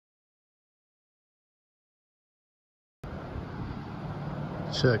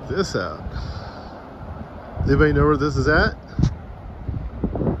Check this out. Anybody know where this is at?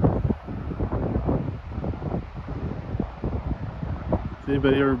 Has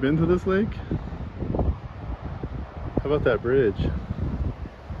anybody ever been to this lake? How about that bridge?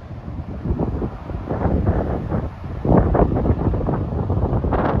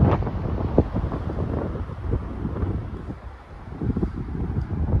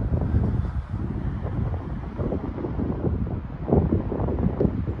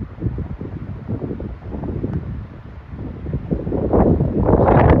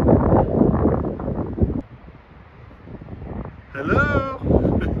 Hello!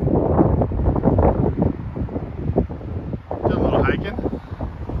 Doing a little hiking.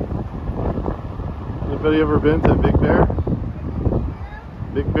 Anybody ever been to Big Bear?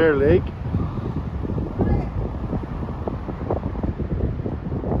 Big Bear Lake?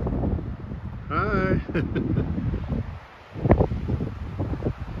 Hi!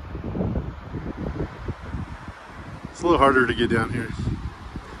 It's a little harder to get down here.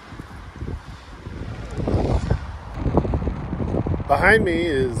 Behind me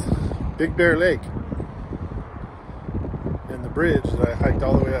is Big Bear Lake and the bridge that I hiked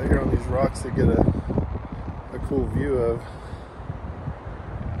all the way out here on these rocks to get a cool view of.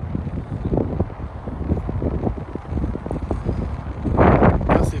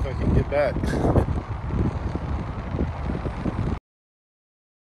 Let's see if I can get back.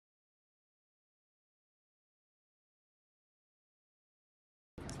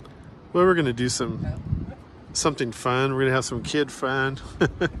 Well, we're gonna do something fun. We're gonna have some kid fun.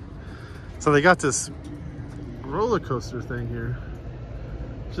 So they got this roller coaster thing here.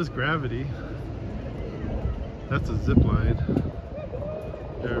 It's just gravity. That's a zip line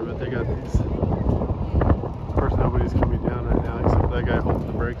there, but they got these. Of course, nobody's coming down right now except that guy holding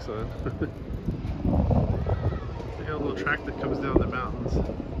the brakes on. They got a little track that comes down the mountains.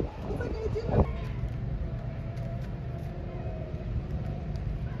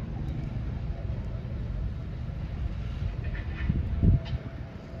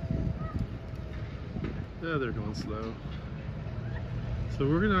 Yeah, they're going slow. So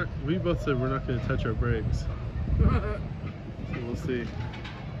we both said we're not going to touch our brakes. So we'll see.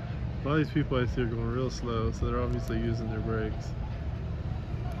 A lot of these people I see are going real slow, so they're obviously using their brakes.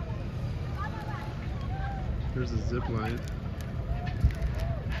 There's a zip line.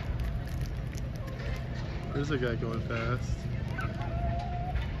 There's a guy going fast.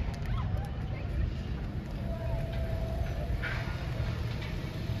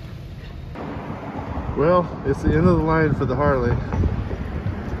 Well, it's the end of the line for the Harley.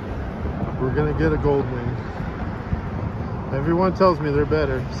 We're gonna get a gold wing. Everyone tells me they're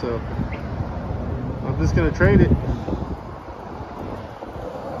better, so I'm just gonna trade it.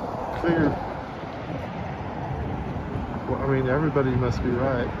 Figure. Well, I mean, everybody must be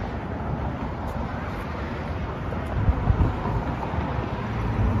right.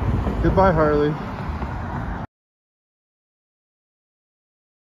 Goodbye, Harley.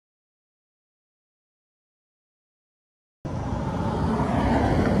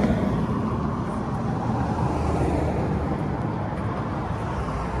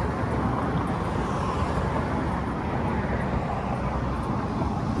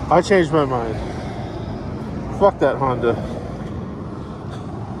 I changed my mind. Fuck that Honda.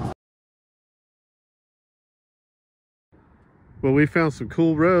 Well, we found some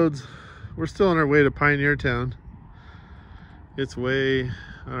cool roads. We're still on our way to Pioneer Town. It's way,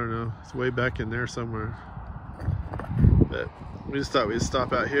 I don't know, it's way back in there somewhere. But we just thought we'd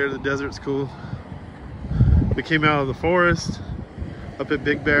stop out here. The desert's cool. We came out of the forest up at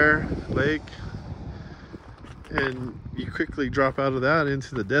Big Bear Lake, and you quickly drop out of that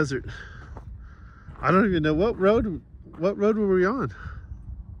into the desert. I don't even know what road were we on?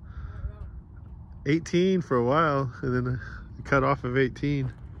 18 for a while, and then a cut off of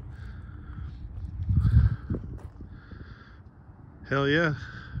 18. Hell yeah,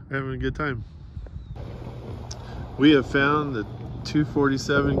 we're having a good time. We have found the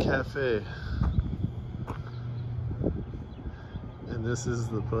 247 Cafe, and this is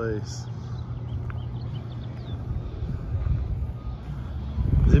the place.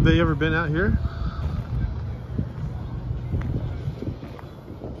 Has anybody ever been out here?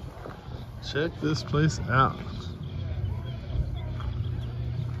 Check this place out.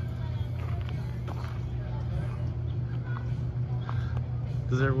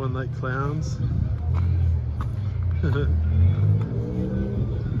 Does everyone like clowns?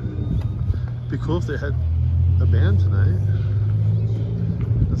 Be cool if they had a band tonight.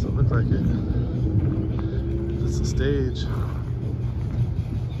 Doesn't look like it. It's a stage.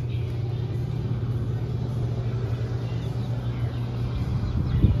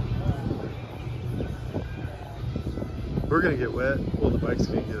 We're gonna get wet. Well, the bike's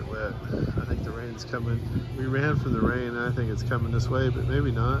gonna get wet. I think the rain's coming. We ran from the rain and I think it's coming this way, but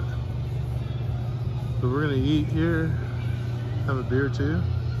maybe not. But we're gonna eat here, have a beer too.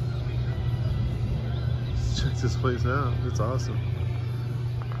 Let's check this place out. It's awesome.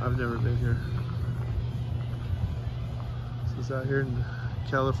 I've never been here. This is out here in the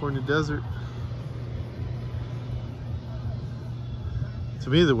California desert. To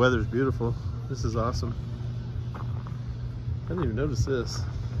me, the weather's beautiful. This is awesome. I didn't even notice this.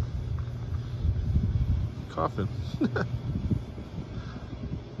 Coffin.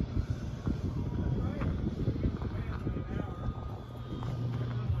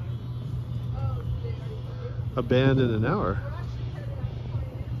 Abandoned an hour.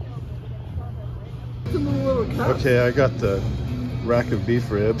 Okay, I got the rack of beef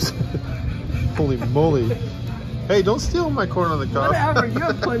ribs. Holy moly. Hey, don't steal my corn on the cob. Whatever, you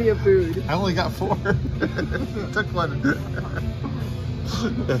have plenty of food. I only got 4. Took one.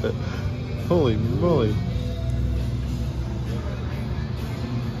 Holy moly.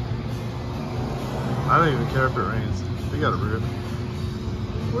 I don't even care if it rains. We got a rib.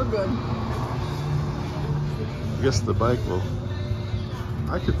 We're good. I guess the bike will.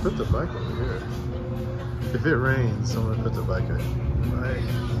 I could put the bike over here. If it rains, I'm gonna put the bike right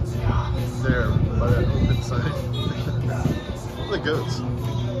there by that open sign. The goats.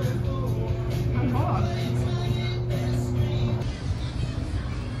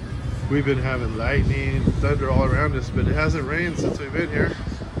 We've been having lightning and thunder all around us, but it hasn't rained since we've been here.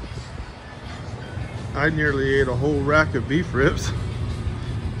 I nearly ate a whole rack of beef ribs.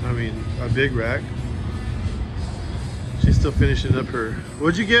 I mean, a big rack. She's still finishing up her...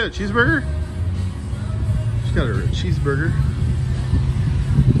 What'd you get, a cheeseburger? She's got her cheeseburger.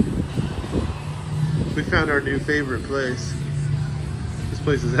 We found our new favorite place. This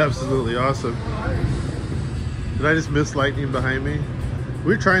place is absolutely awesome. Did I just miss lightning behind me?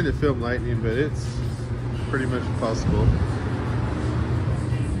 We're trying to film lightning, but it's pretty much impossible.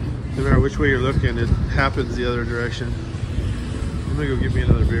 No matter which way you're looking, it happens the other direction. I'm gonna go get me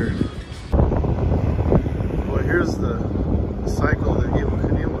another beer. Well, here's the cycle that Evel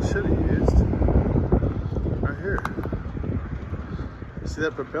Knievel should have used. Right here. See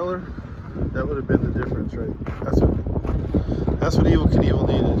that propeller? That would have been the difference, right? That's what Evel Knievel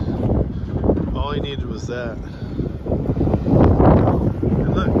needed. All he needed was that.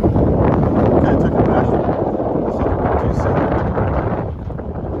 And look, I took it back.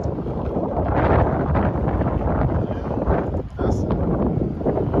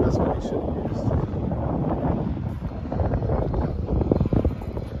 That's what he should have used.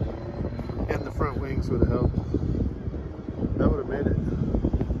 And the front wings would have helped. That would have made it.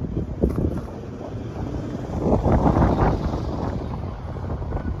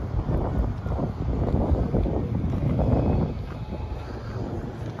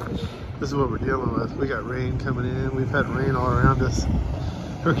 This is what we're dealing with. We got rain coming in. We've had rain all around us.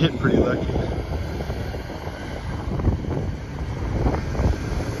 We're getting pretty lucky.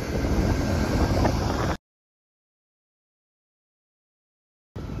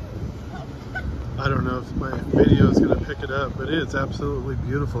 I don't know if my video is going to pick it up, but it is absolutely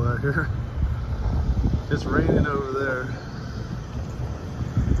beautiful out here. It's raining over there.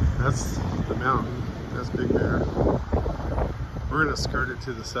 That's the mountain. That's Big Bear. We're going to skirt it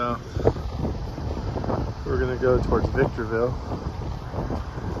to the south. We're going to go towards Victorville.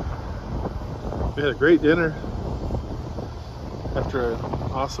 We had a great dinner after an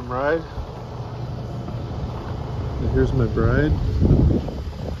awesome ride. And here's my bride.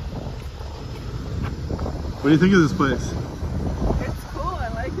 What do you think of this place? It's cool, I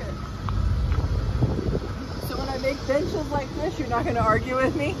like it. So when I make benches like this, you're not going to argue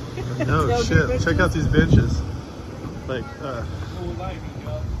with me? No, shit. Check out these benches. Like,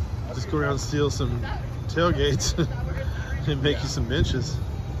 just go around and steal some tailgates and make you some benches.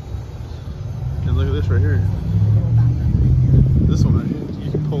 And look at this right here. This one right here,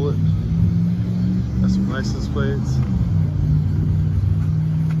 you can pull it. That's some license plates.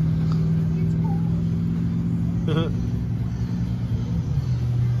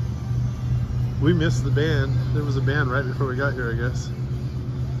 We missed the band. There was a band right before we got here, I guess.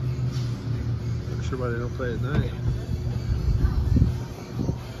 Not sure why they don't play at night.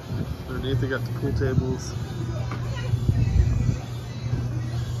 Underneath they got the pool tables.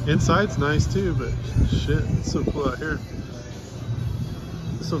 Inside's nice too, but shit, it's so cool out here.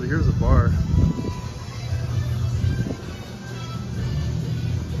 This over here is a bar.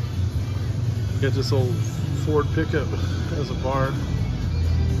 Got this old Ford pickup as a bar.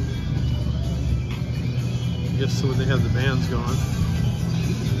 I guess so when they have the bands going.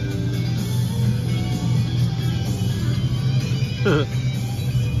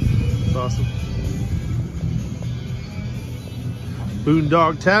 It's awesome.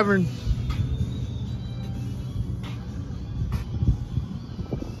 Boondog Tavern.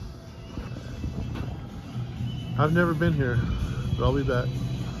 I've never been here, but I'll be back.